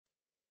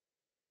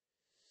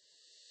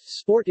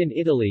Sport in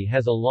Italy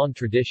has a long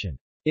tradition.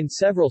 In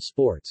several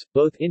sports,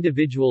 both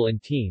individual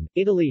and team,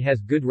 Italy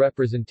has good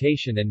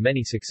representation and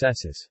many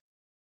successes.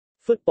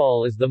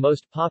 Football is the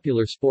most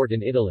popular sport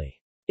in Italy.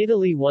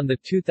 Italy won the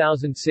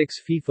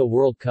 2006 FIFA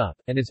World Cup,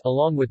 and is,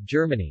 along with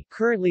Germany,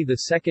 currently the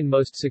second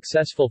most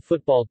successful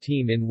football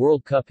team in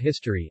World Cup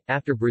history,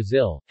 after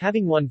Brazil,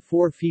 having won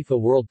 4 FIFA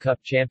World Cup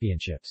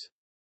championships.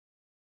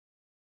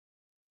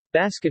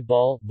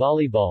 Basketball,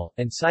 volleyball,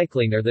 and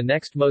cycling are the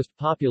next most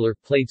popular,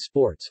 played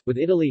sports, with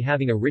Italy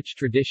having a rich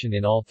tradition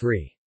in all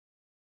three.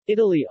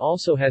 Italy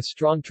also has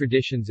strong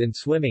traditions in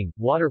swimming,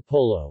 water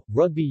polo,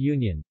 rugby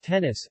union,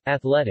 tennis,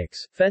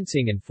 athletics,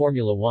 fencing and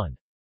Formula One.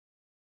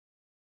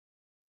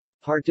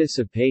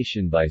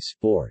 Participation by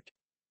sport.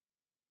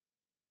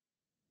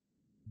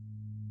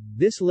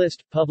 This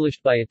list,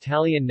 published by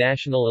Italian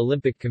National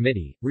Olympic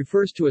Committee,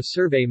 refers to a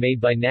survey made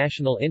by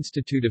National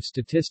Institute of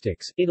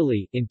Statistics,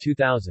 Italy, in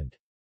 2000.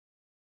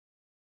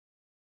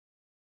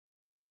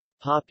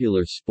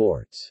 Popular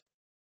sports.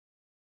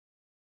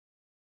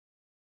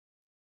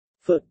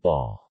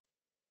 Football.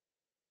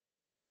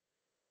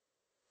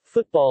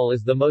 Football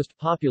is the most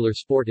popular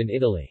sport in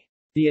Italy.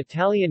 The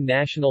Italian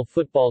national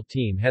football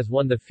team has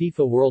won the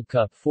FIFA World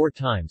Cup 4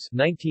 times,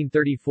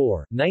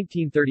 1934,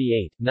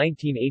 1938,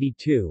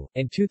 1982,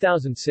 and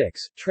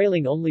 2006,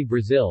 trailing only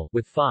Brazil,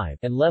 with 5,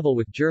 and level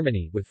with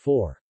Germany, with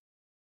 4.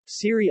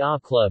 Serie A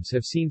clubs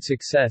have seen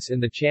success in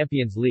the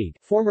Champions League,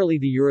 formerly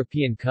the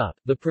European Cup,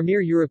 the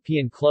premier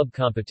European club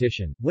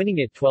competition, winning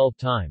it 12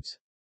 times.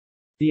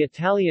 The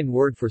Italian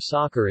word for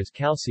soccer is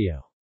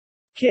calcio,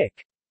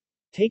 kick,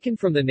 taken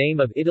from the name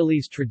of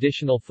Italy's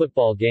traditional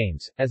football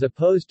games, as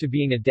opposed to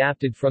being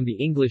adapted from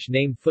the English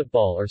name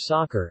football or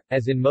soccer,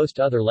 as in most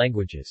other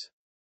languages.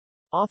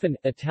 Often,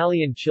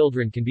 Italian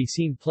children can be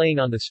seen playing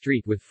on the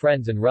street with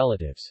friends and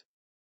relatives.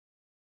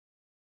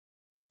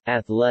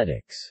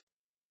 Athletics.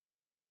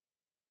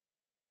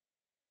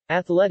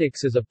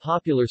 Athletics is a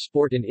popular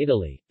sport in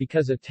Italy,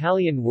 because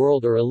Italian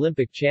world or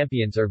Olympic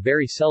champions are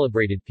very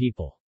celebrated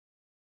people.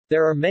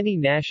 There are many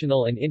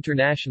national and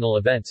international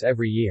events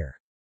every year.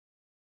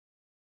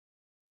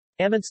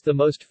 Amongst the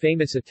most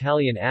famous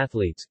Italian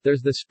athletes,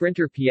 there's the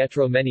sprinter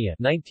Pietro Menia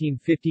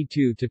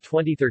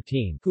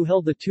 (1952–2013), who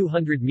held the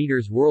 200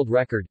 meters world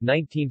record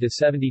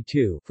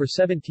 (19–72) for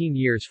 17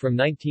 years from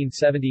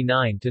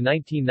 1979 to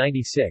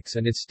 1996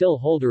 and is still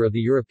holder of the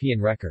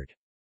European record.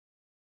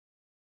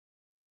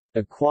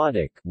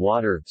 Aquatic,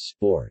 water,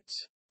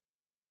 sports.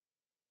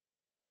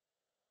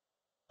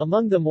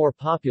 Among the more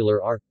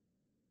popular are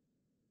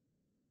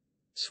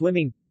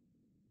swimming,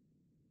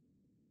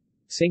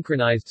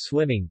 synchronized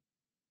swimming,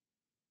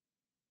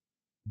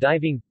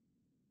 diving,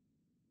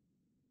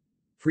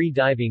 free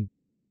diving,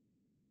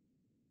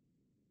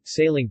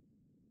 sailing,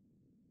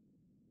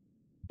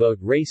 boat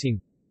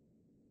racing,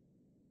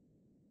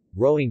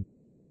 rowing,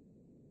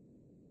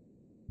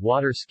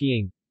 water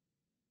skiing,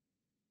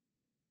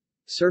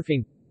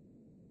 surfing,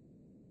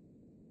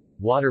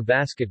 water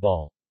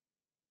basketball,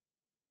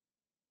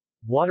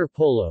 water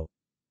polo,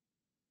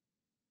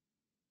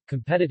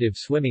 competitive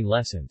swimming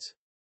lessons.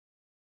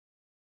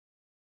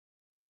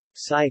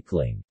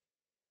 Cycling.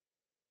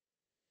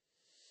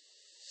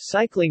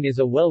 Cycling is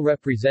a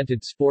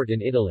well-represented sport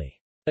in Italy.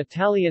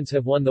 Italians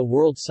have won the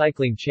World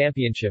Cycling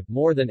Championship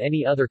more than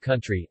any other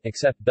country,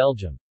 except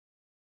Belgium.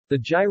 The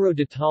Giro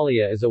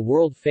d'Italia is a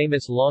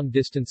world-famous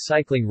long-distance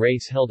cycling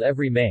race held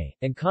every May,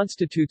 and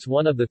constitutes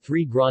one of the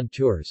 3 Grand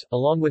Tours,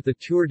 along with the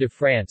Tour de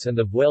France and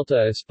the Vuelta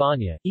a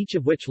España, each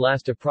of which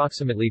last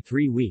approximately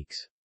 3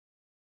 weeks.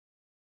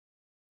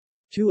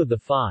 2 of the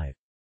 5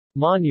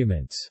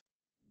 monuments,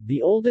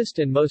 the oldest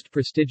and most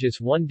prestigious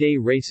one-day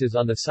races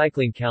on the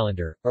cycling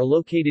calendar, are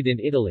located in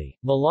Italy: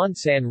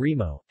 Milan-San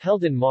Remo,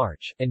 held in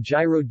March, and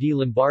Giro di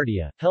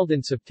Lombardia, held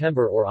in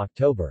September or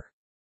October.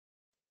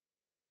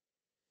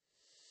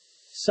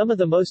 Some of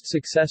the most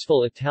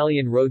successful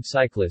Italian road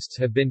cyclists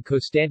have been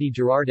Costanti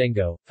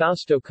Girardengo,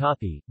 Fausto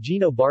Coppi,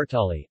 Gino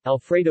Bartali,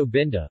 Alfredo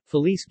Binda,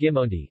 Felice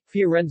Gimondi,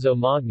 Fiorenzo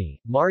Magni,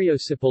 Mario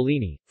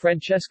Cipollini,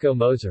 Francesco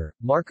Moser,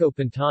 Marco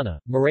Pantana,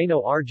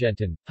 Moreno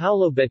Argentin,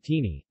 Paolo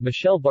Bettini,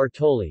 Michele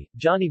Bartoli,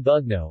 Gianni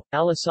Bugno,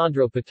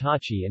 Alessandro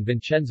Petacci and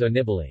Vincenzo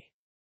Nibali.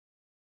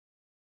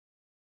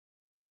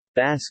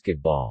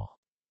 Basketball.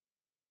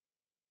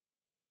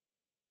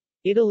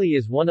 Italy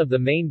is one of the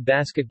main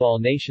basketball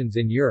nations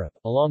in Europe,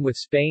 along with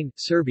Spain,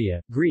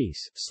 Serbia,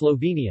 Greece,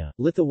 Slovenia,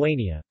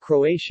 Lithuania,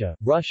 Croatia,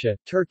 Russia,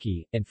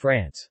 Turkey, and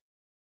France.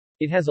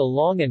 It has a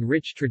long and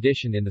rich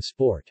tradition in the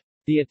sport.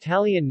 The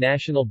Italian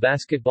national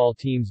basketball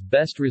team's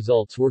best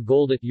results were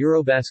gold at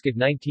Eurobasket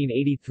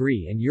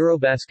 1983 and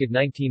Eurobasket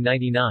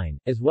 1999,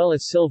 as well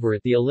as silver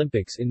at the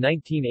Olympics in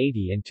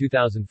 1980 and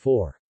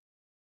 2004.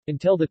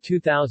 Until the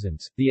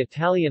 2000s, the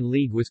Italian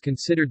league was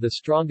considered the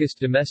strongest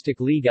domestic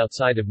league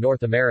outside of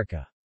North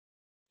America.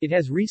 It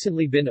has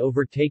recently been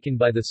overtaken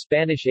by the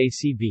Spanish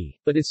ACB,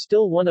 but is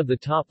still one of the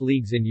top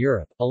leagues in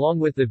Europe, along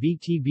with the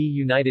VTB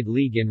United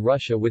League in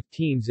Russia with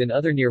teams in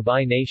other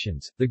nearby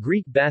nations, the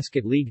Greek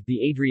Basket League,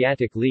 the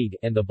Adriatic League,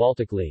 and the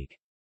Baltic League.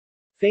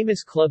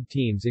 Famous club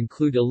teams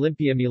include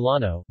Olimpia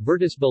Milano,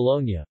 Virtus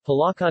Bologna,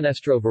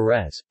 Pallacanestro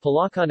Varese,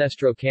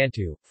 Pallacanestro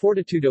Cantu,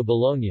 Fortitudo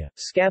Bologna,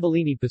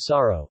 Scabellini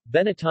Pesaro,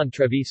 Benetton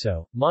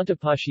Treviso,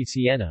 Montepaschi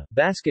Siena,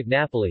 Basket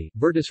Napoli,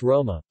 Virtus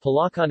Roma,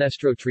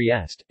 Pallacanestro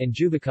Trieste, and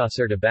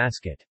Juvecaserta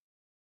Basket.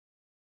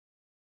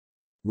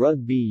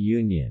 Rugby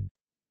union.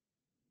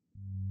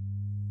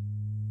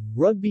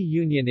 Rugby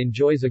union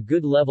enjoys a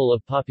good level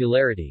of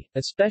popularity,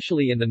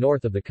 especially in the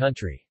north of the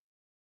country.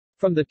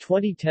 From the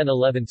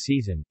 2010-11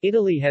 season,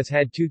 Italy has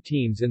had 2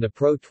 teams in the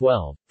Pro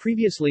 12,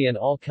 previously an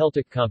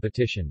all-Celtic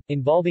competition,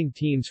 involving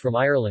teams from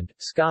Ireland,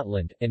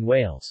 Scotland, and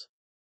Wales.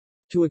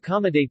 To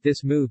accommodate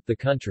this move, the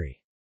country's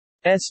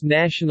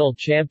National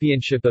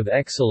Championship of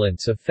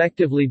Excellence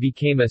effectively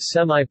became a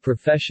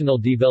semi-professional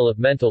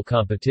developmental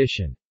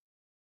competition.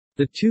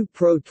 The 2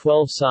 Pro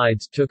 12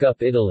 sides took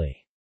up Italy's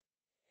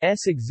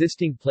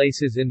existing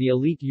places in the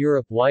elite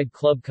Europe-wide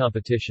club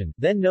competition,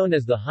 then known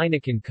as the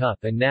Heineken Cup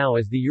and now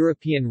as the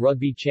European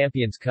Rugby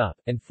Champions Cup,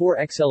 and 4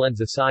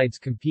 Eccellenza sides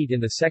compete in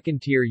the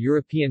second-tier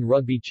European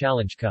Rugby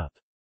Challenge Cup.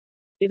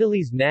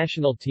 Italy's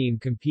national team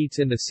competes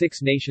in the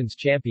Six Nations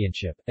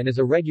Championship, and is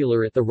a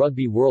regular at the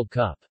Rugby World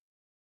Cup.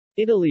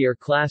 Italy are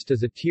classed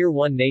as a Tier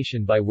 1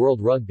 nation by World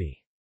Rugby.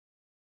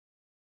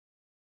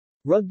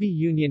 Rugby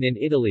union in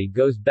Italy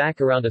goes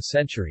back around a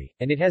century,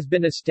 and it has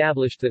been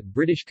established that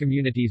British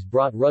communities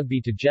brought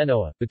rugby to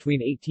Genoa,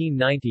 between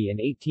 1890 and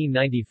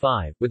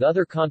 1895, with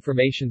other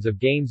confirmations of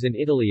games in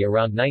Italy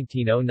around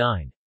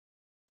 1909.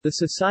 The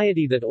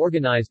society that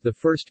organized the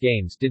first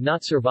games did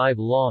not survive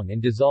long and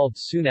dissolved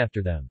soon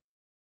after them.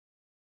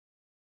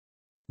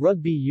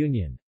 Rugby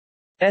union's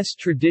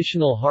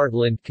traditional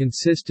heartland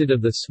consisted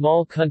of the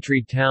small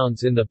country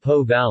towns in the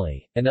Po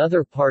Valley, and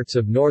other parts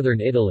of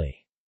northern Italy.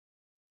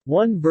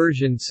 One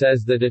version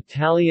says that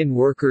Italian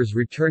workers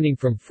returning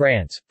from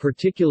France,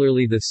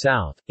 particularly the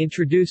south,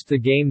 introduced the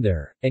game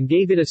there, and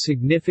gave it a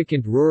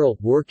significant rural,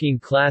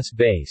 working-class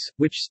base,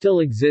 which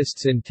still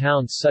exists in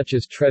towns such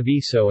as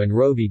Treviso and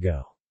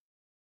Rovigo.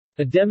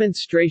 A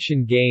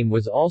demonstration game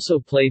was also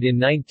played in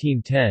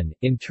 1910,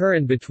 in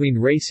Turin between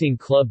Racing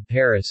Club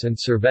Paris and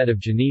Servette of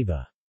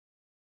Geneva.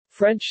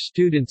 French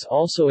students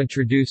also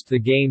introduced the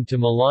game to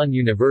Milan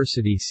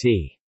University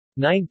c.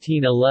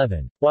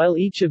 1911. While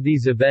each of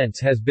these events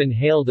has been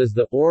hailed as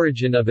the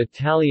origin of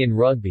Italian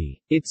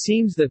rugby, it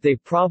seems that they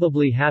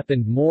probably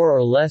happened more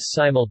or less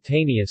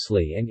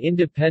simultaneously and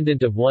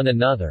independent of one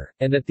another,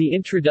 and that the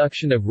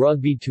introduction of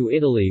rugby to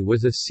Italy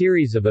was a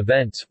series of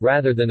events,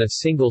 rather than a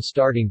single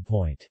starting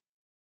point.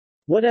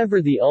 Whatever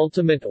the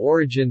ultimate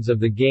origins of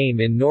the game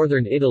in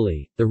northern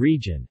Italy, the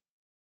region's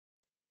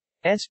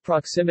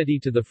proximity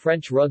to the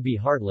French rugby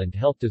heartland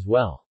helped as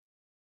well.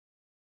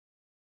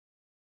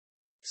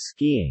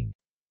 Skiing.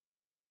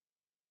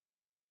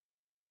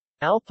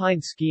 Alpine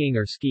skiing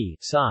or ski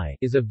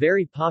is a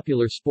very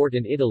popular sport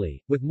in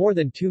Italy, with more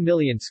than 2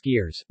 million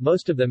skiers,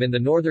 most of them in the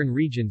northern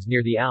regions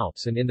near the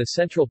Alps and in the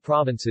central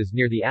provinces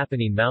near the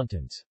Apennine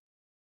Mountains.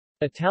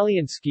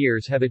 Italian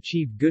skiers have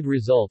achieved good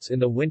results in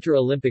the Winter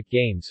Olympic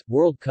Games,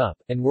 World Cup,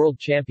 and World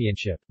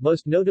Championship,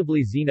 most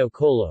notably Zino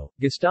Collo,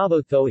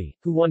 Gustavo Thoi,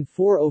 who won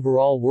 4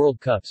 overall World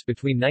Cups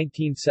between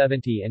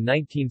 1970 and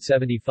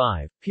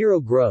 1975,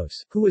 Piero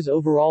Gross, who was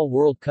overall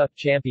World Cup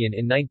champion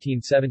in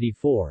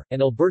 1974,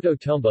 and Alberto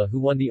Tomba, who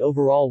won the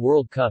overall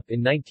World Cup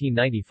in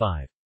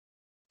 1995.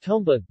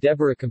 Tomba,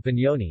 Deborah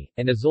Compagnoni,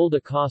 and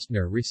Isolde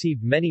Kostner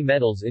received many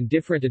medals in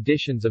different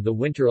editions of the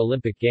Winter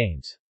Olympic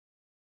Games.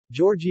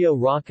 Giorgio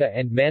Rocca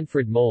and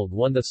Manfred Mold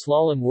won the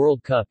Slalom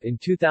World Cup in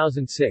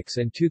 2006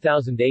 and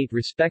 2008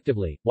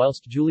 respectively,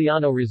 whilst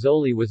Giuliano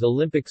Rizzoli was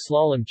Olympic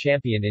slalom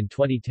champion in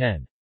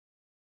 2010.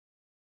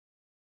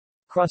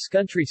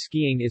 Cross-country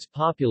skiing is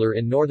popular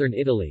in northern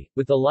Italy,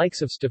 with the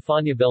likes of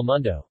Stefania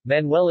Belmondo,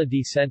 Manuela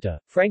Di Senta,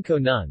 Franco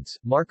Nuns,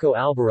 Marco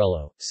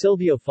Albarello,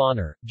 Silvio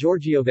Fauner,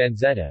 Giorgio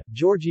Vanzetta,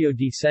 Giorgio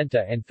Di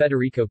Senta and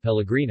Federico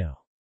Pellegrino.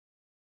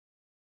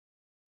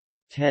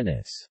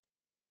 Tennis.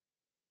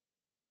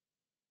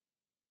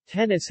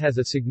 Tennis has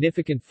a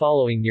significant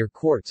following near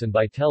courts and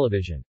by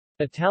television.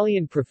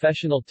 Italian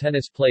professional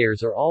tennis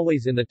players are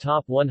always in the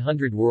top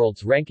 100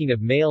 world's ranking of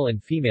male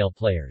and female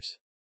players.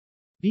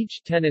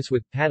 Beach tennis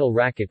with paddle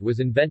racket was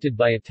invented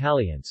by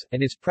Italians,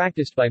 and is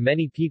practiced by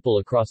many people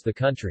across the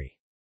country.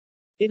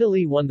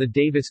 Italy won the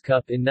Davis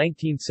Cup in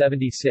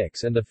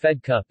 1976 and the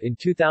Fed Cup in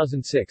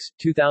 2006,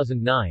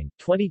 2009,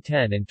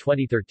 2010 and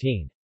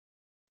 2013.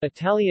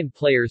 Italian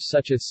players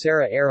such as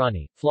Sara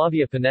Errani,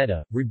 Flavia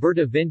Pannetta,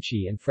 Roberta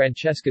Vinci and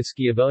Francesca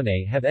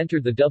Schiavone have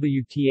entered the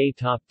WTA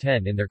top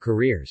 10 in their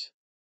careers.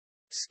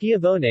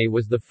 Schiavone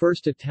was the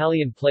first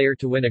Italian player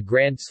to win a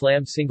Grand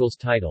Slam singles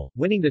title,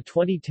 winning the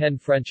 2010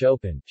 French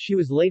Open. She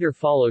was later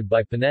followed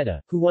by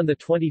Pannetta, who won the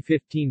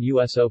 2015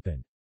 U.S.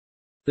 Open.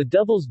 The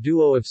doubles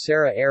duo of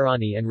Sara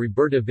Errani and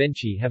Roberta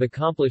Vinci have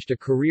accomplished a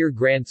career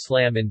Grand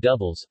Slam in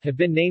doubles, have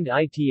been named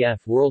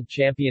ITF World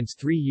Champions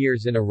 3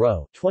 years in a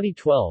row,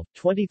 2012,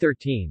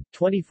 2013,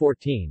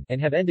 2014, and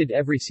have ended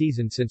every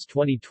season since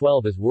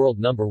 2012 as world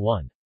number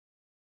 1.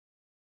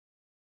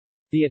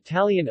 The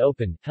Italian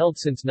Open, held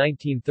since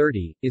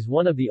 1930, is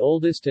one of the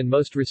oldest and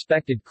most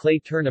respected clay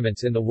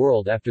tournaments in the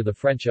world after the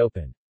French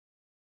Open.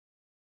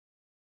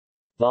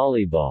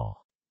 Volleyball.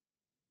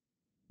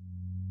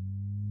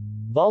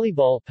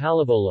 Volleyball,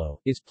 pallavolo,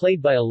 is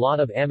played by a lot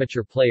of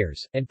amateur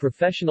players, and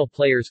professional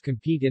players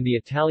compete in the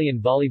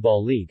Italian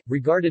Volleyball League,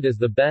 regarded as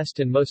the best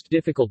and most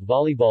difficult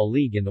volleyball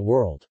league in the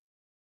world.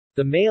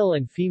 The male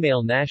and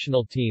female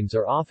national teams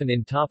are often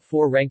in top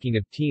 4 ranking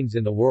of teams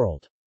in the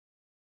world.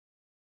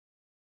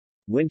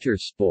 Winter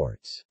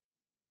sports.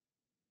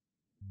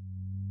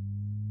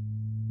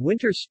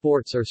 Winter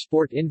sports or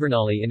sport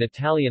invernali in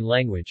Italian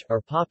language,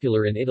 are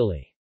popular in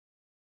Italy.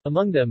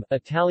 Among them,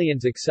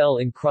 Italians excel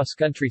in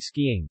cross-country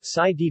skiing,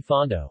 sci di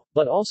fondo,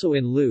 but also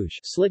in luge,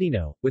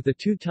 slittino, with the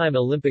 2-time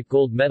Olympic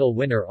gold medal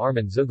winner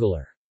Armin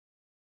Zugaler.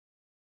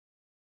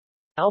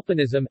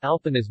 Alpinism,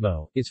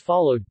 alpinismo, is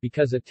followed,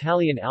 because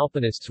Italian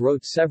alpinists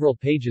wrote several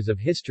pages of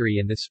history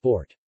in this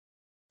sport.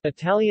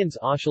 Italians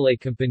Achille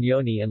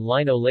Compagnoni and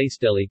Lino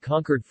Lastelli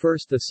conquered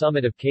first the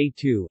summit of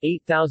K2,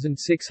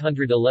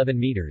 8,611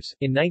 meters,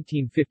 in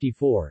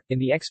 1954, in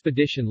the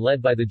expedition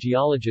led by the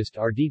geologist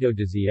Ardito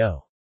de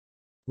Zio.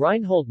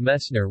 Reinhold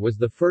Messner was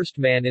the first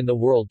man in the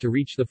world to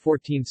reach the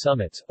 14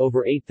 summits,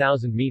 over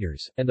 8,000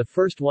 meters, and the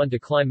first one to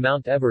climb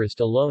Mount Everest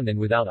alone and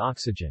without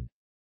oxygen.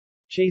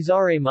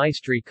 Cesare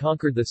Maestri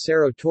conquered the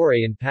Cerro Torre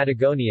in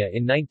Patagonia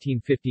in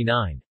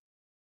 1959.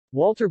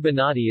 Walter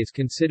Bonatti is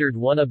considered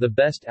one of the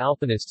best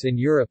alpinists in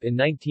Europe in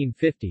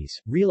 1950s,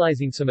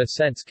 realizing some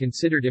ascents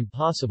considered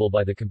impossible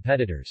by the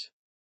competitors.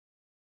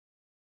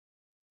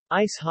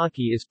 Ice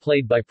hockey is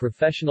played by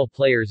professional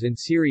players in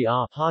Serie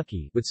A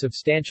hockey, with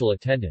substantial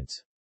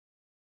attendance.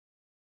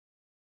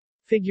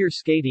 Figure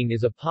skating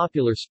is a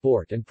popular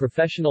sport and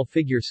professional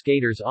figure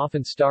skaters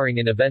often starring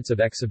in events of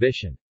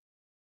exhibition.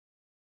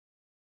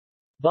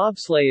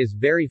 Bobsleigh is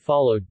very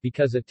followed,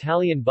 because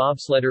Italian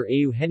bobsledder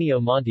Eugenio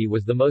Monti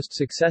was the most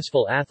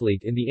successful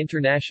athlete in the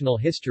international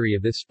history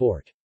of this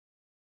sport.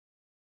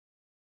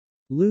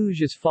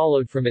 Luge is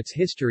followed from its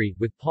history,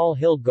 with Paul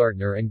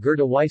Hildgartner and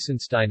Gerda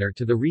Weissensteiner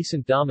to the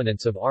recent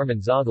dominance of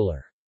Armin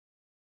Zugaler.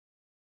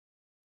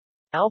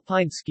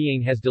 Alpine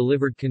skiing has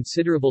delivered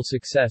considerable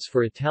success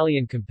for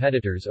Italian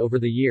competitors over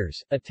the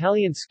years.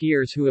 Italian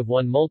skiers who have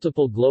won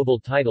multiple global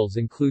titles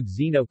include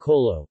Zino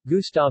Collo,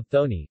 Gustave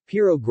Thoni,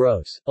 Piero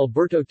Gross,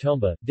 Alberto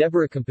Tomba,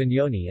 Deborah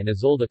Compagnoni and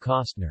Isolde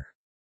Kostner.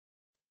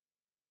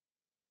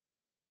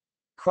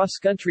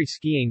 Cross-country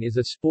skiing is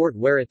a sport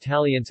where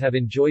Italians have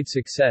enjoyed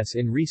success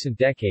in recent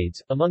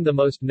decades. Among the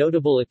most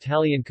notable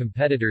Italian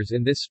competitors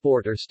in this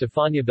sport are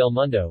Stefania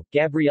Belmondo,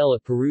 Gabriella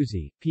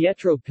Peruzzi,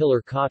 Pietro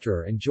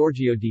Pillar-Cottrer and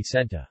Giorgio Di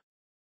Senta.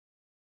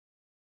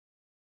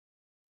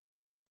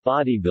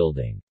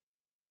 Bodybuilding.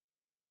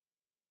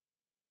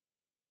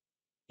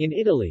 In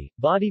Italy,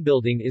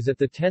 bodybuilding is at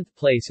the 10th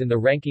place in the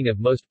ranking of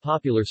most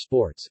popular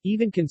sports,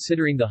 even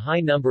considering the high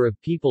number of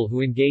people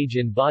who engage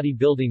in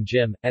bodybuilding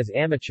gym, as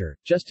amateur,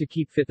 just to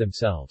keep fit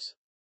themselves.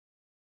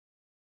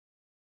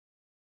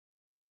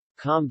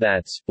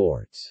 Combat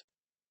sports.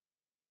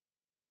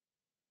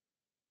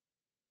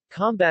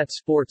 Combat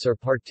sports are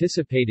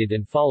participated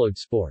and followed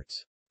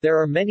sports.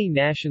 There are many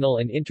national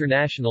and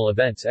international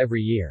events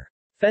every year.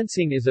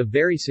 Fencing is a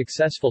very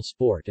successful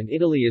sport and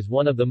Italy is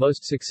one of the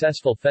most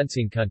successful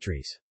fencing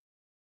countries.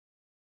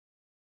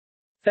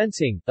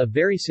 Fencing, a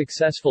very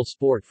successful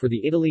sport for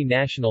the Italy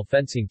national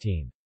fencing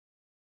team.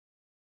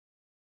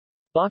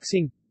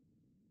 Boxing,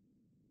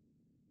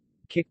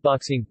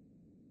 kickboxing,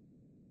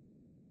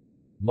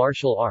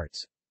 martial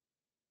arts,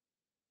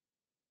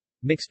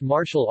 mixed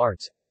martial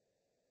arts,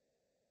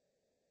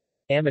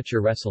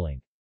 amateur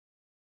wrestling.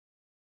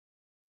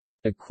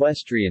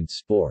 Equestrian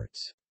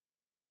sports.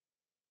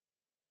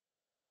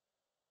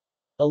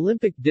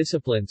 Olympic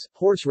disciplines,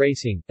 horse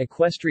racing,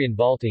 equestrian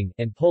vaulting,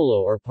 and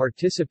polo are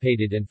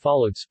participated and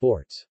followed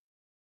sports.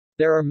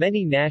 There are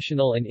many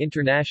national and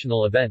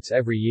international events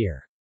every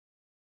year.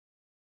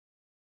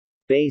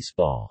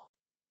 Baseball.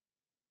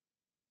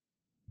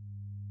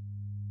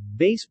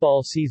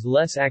 Baseball sees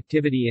less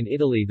activity in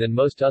Italy than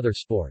most other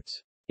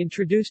sports.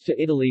 Introduced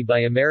to Italy by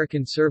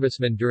American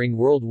servicemen during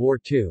World War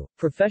II,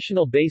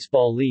 professional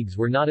baseball leagues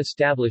were not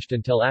established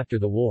until after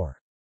the war.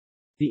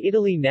 The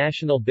Italy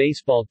national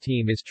baseball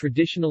team is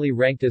traditionally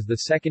ranked as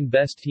the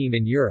second-best team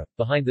in Europe,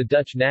 behind the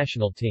Dutch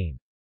national team.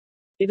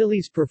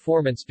 Italy's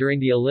performance during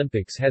the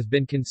Olympics has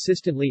been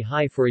consistently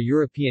high for a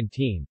European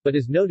team, but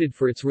is noted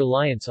for its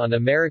reliance on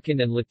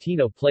American and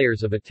Latino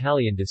players of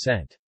Italian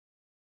descent.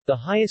 The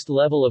highest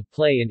level of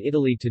play in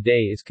Italy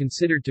today is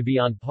considered to be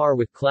on par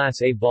with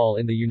Class A ball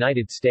in the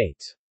United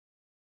States.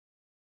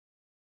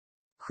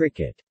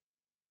 Cricket.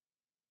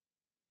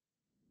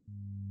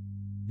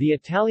 The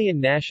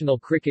Italian national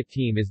cricket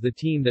team is the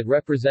team that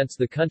represents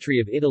the country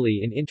of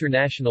Italy in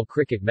international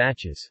cricket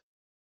matches.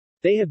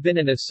 They have been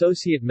an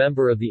associate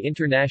member of the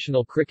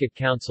International Cricket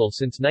Council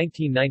since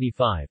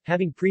 1995,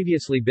 having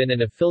previously been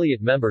an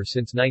affiliate member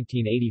since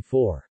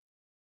 1984.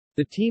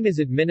 The team is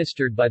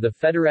administered by the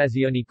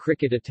Federazione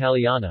Cricket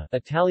Italiana,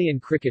 Italian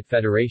Cricket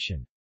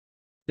Federation.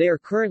 They are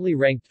currently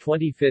ranked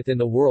 25th in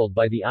the world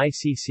by the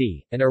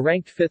ICC, and are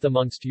ranked 5th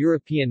amongst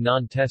European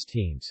non-test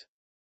teams.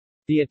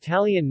 The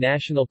Italian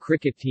national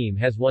cricket team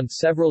has won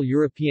several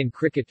European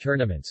cricket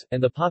tournaments,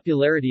 and the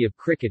popularity of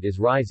cricket is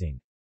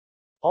rising.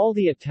 All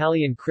the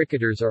Italian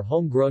cricketers are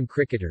homegrown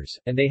cricketers,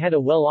 and they had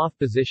a well-off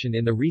position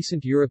in the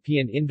recent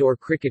European Indoor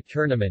Cricket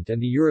Tournament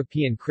and the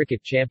European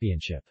Cricket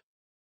Championship.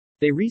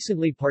 They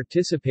recently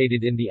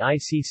participated in the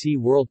ICC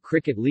World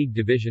Cricket League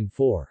Division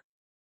 4.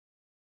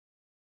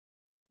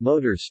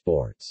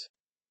 Motorsports.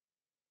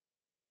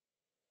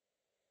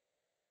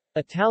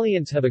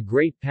 Italians have a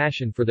great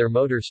passion for their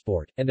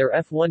motorsport, and their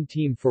F1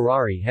 team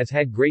Ferrari has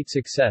had great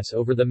success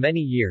over the many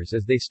years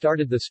as they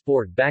started the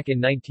sport back in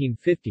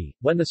 1950,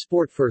 when the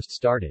sport first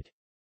started.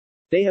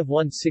 They have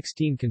won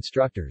 16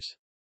 Constructors'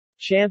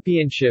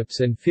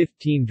 Championships and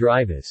 15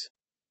 Drivers'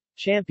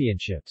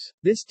 Championships.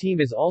 This team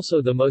is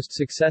also the most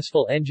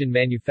successful engine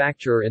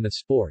manufacturer in the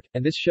sport,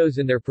 and this shows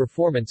in their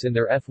performance in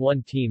their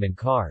F1 team and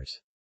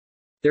cars.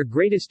 Their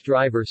greatest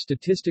driver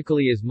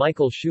statistically is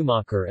Michael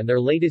Schumacher, and their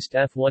latest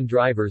F1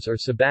 drivers are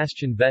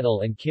Sebastian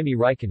Vettel and Kimi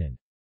Räikkönen.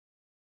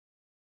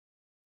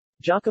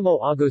 Giacomo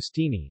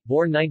Agostini,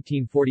 born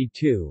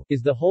 1942,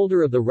 is the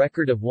holder of the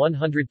record of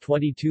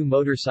 122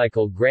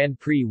 motorcycle Grand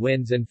Prix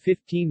wins and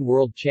 15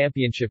 World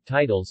Championship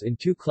titles in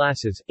 2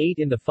 classes, 8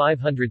 in the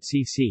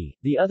 500cc,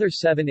 the other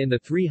 7 in the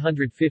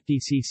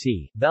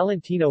 350cc.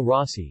 Valentino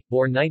Rossi,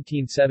 born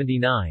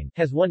 1979,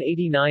 has won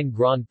 89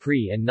 Grand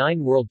Prix and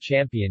 9 World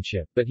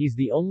Championship, but he's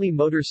the only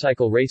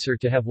motorcycle racer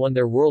to have won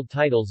their world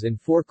titles in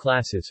 4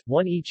 classes,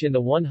 1 each in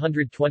the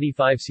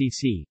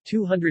 125cc,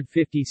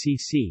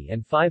 250cc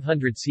and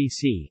 500cc.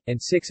 And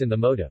 6 in the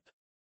Motop.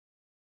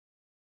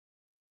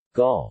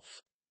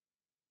 Golf.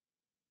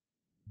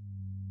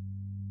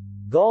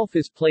 Golf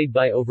is played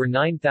by over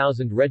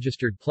 9,000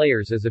 registered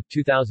players as of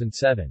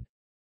 2007.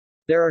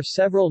 There are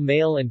several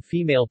male and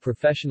female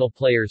professional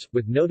players,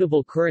 with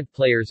notable current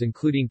players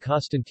including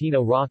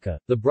Costantino Rocca,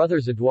 the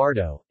brothers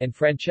Eduardo, and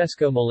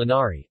Francesco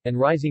Molinari, and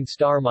rising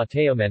star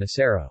Matteo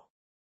Manassero.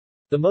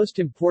 The most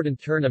important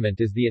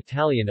tournament is the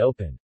Italian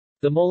Open.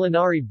 The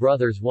Molinari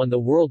brothers won the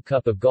World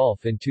Cup of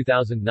Golf in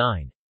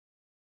 2009.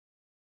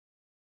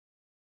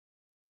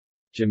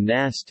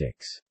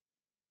 Gymnastics.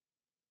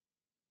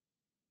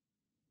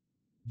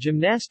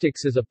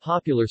 Gymnastics is a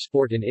popular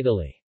sport in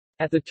Italy.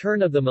 At the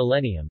turn of the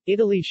millennium,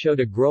 Italy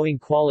showed a growing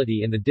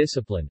quality in the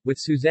discipline, with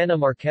Susanna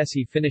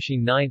Marchesi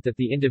finishing 9th at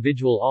the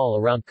individual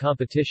all-around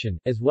competition,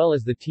 as well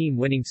as the team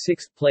winning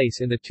 6th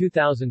place in the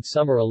 2000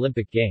 Summer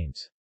Olympic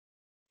Games.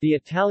 The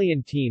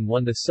Italian team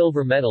won the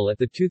silver medal at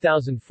the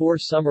 2004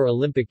 Summer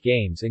Olympic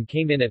Games and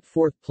came in at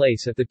 4th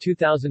place at the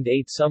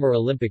 2008 Summer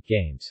Olympic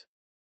Games.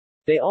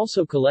 They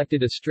also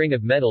collected a string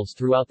of medals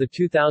throughout the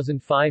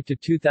 2005 to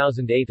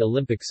 2008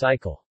 Olympic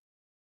cycle.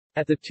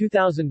 At the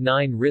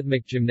 2009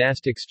 Rhythmic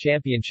Gymnastics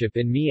Championship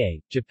in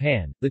Mie,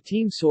 Japan, the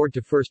team soared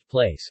to 1st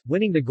place,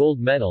 winning the gold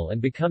medal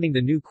and becoming the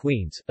new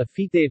queens, a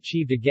feat they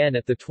achieved again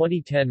at the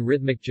 2010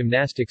 Rhythmic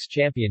Gymnastics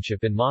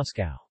Championship in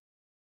Moscow.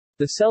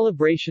 The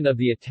celebration of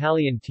the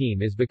Italian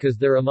team is because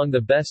they're among the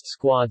best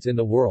squads in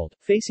the world,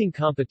 facing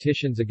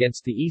competitions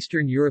against the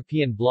Eastern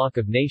European bloc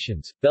of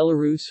nations,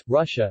 Belarus,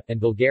 Russia, and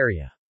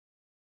Bulgaria.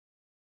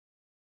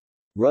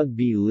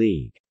 Rugby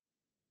League.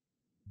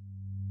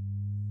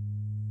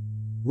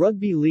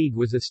 Rugby League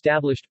was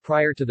established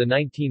prior to the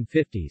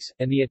 1950s,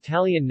 and the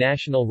Italian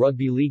national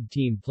rugby league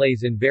team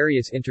plays in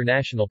various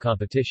international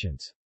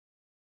competitions.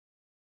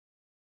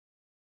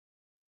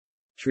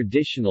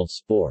 Traditional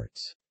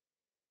sports.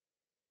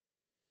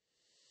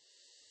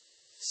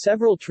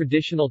 Several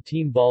traditional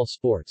team ball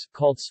sports,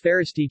 called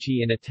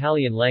sferistici in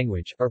Italian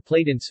language, are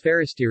played in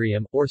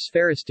sferisterium, or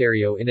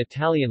sferisterio in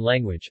Italian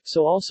language,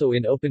 so also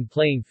in open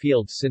playing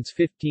fields since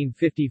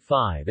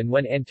 1555 and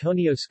when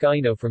Antonio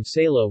Scaino from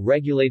Salo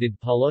regulated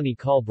palloni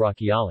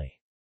calbracciali.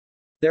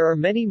 There are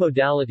many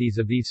modalities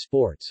of these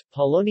sports: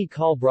 palloni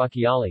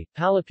calbracciali,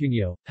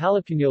 pallapugno,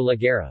 pallapugno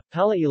leggera,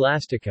 palla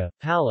elastica,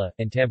 palla,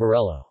 and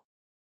tamburello.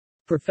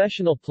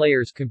 Professional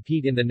players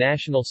compete in the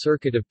national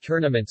circuit of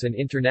tournaments and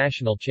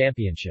international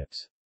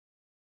championships.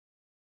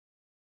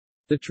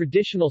 The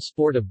traditional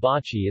sport of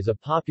bocce is a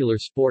popular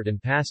sport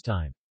and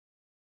pastime.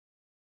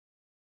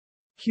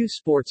 Cue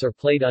sports are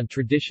played on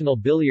traditional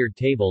billiard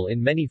table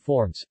in many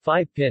forms: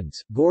 5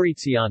 pins,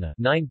 goriziana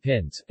 9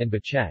 pins, and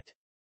bocette.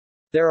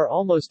 There are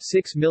almost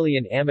 6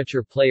 million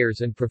amateur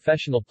players and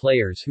professional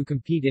players who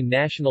compete in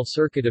national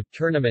circuit of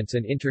tournaments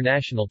and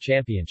international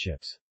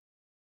championships.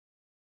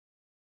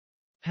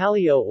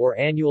 Palio or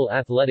annual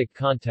athletic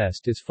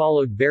contest is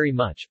followed very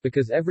much,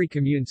 because every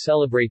commune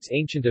celebrates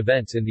ancient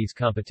events in these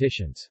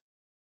competitions.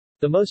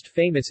 The most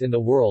famous in the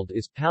world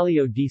is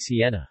Palio di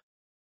Siena.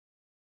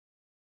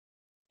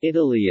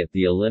 Italy at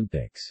the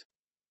Olympics.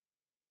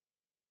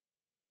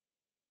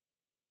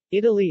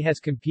 Italy has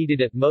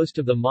competed at most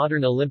of the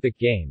modern Olympic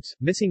Games,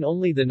 missing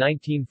only the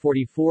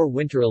 1944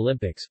 Winter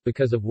Olympics,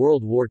 because of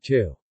World War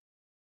II.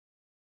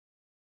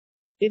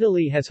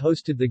 Italy has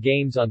hosted the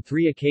Games on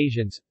 3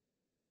 occasions: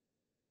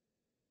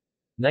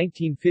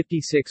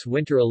 1956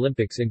 Winter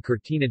Olympics in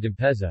Cortina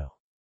d'Ampezzo.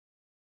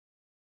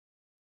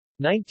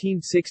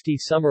 1960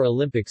 Summer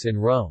Olympics in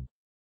Rome.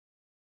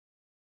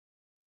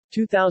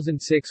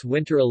 2006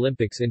 Winter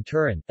Olympics in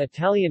Turin.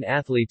 Italian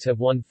athletes have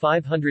won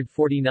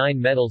 549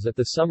 medals at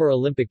the Summer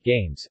Olympic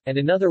Games, and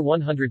another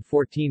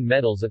 114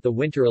 medals at the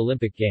Winter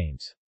Olympic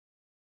Games.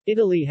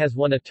 Italy has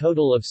won a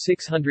total of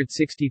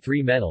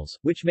 663 medals,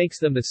 which makes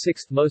them the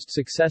sixth most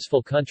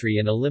successful country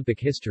in Olympic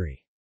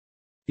history.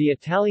 The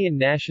Italian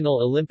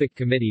National Olympic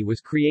Committee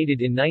was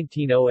created in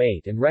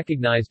 1908 and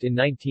recognized in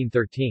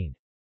 1913.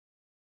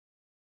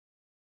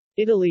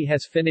 Italy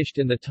has finished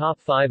in the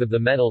top 5 of the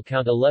medal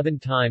count 11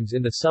 times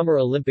in the Summer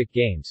Olympic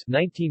Games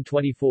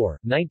 1924,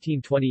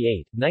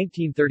 1928,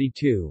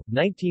 1932,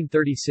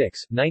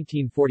 1936,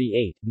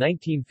 1948,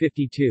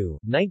 1952,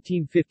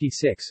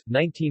 1956,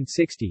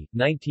 1960,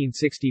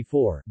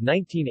 1964,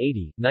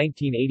 1980,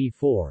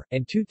 1984,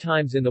 and 2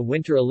 times in the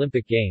Winter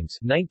Olympic Games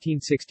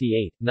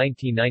 1968,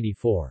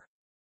 1994.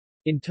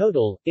 In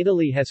total,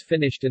 Italy has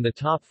finished in the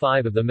top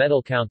 5 of the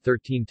medal count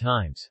 13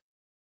 times.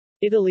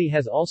 Italy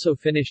has also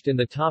finished in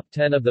the top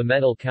 10 of the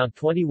medal count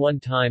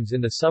 21 times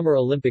in the Summer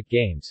Olympic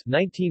Games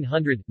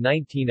 1900,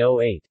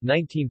 1908,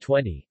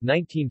 1920,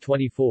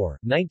 1924,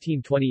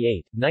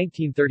 1928,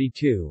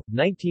 1932,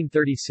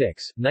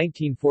 1936,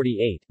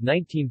 1948,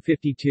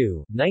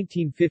 1952,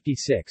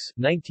 1956,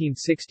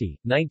 1960,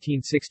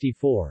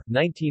 1964,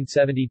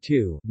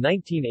 1972,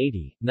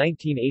 1980,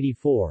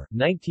 1984,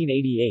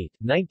 1988,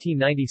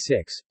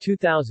 1996,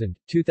 2000,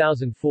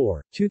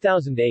 2004,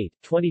 2008,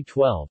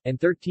 2012, and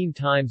 13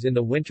 times in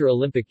the Winter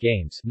Olympic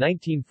Games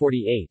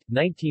 1948,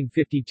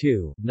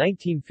 1952,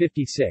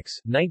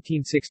 1956,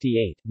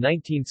 1968,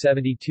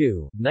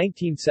 1972,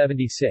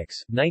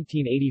 1976,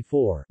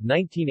 1984,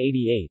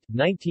 1988,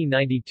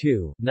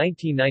 1992,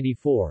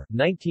 1994,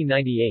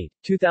 1998,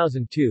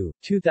 2002,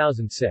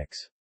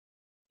 2006.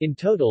 In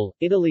total,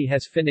 Italy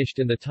has finished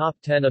in the top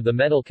 10 of the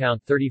medal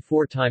count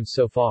 34 times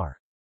so far.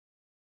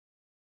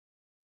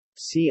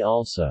 See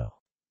also: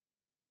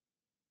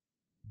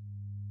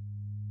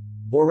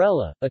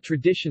 Borella, a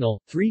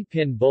traditional,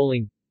 3-pin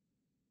bowling.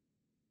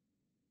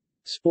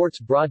 Sports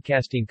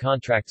broadcasting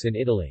contracts in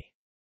Italy.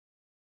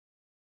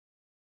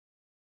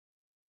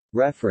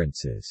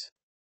 References.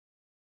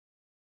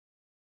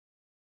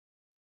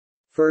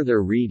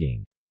 Further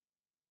reading.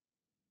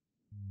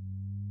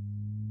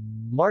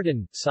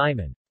 Martin,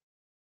 Simon.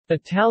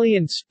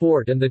 Italian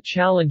Sport and the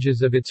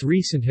Challenges of its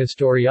Recent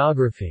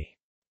Historiography.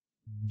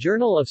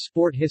 Journal of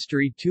Sport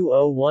History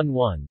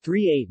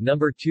 2011-38 No.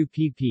 2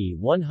 pp.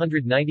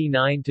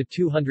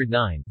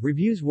 199-209,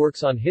 reviews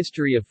works on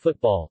history of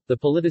football, the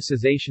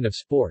politicization of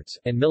sports,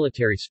 and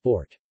military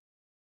sport.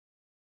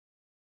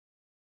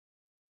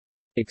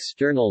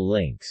 External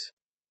links.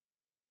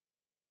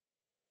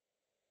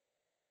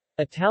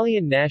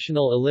 Italian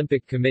National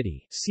Olympic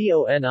Committee,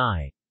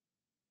 CONI.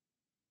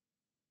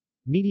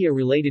 Media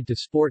related to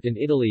sport in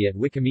Italy at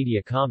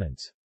Wikimedia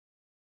Commons.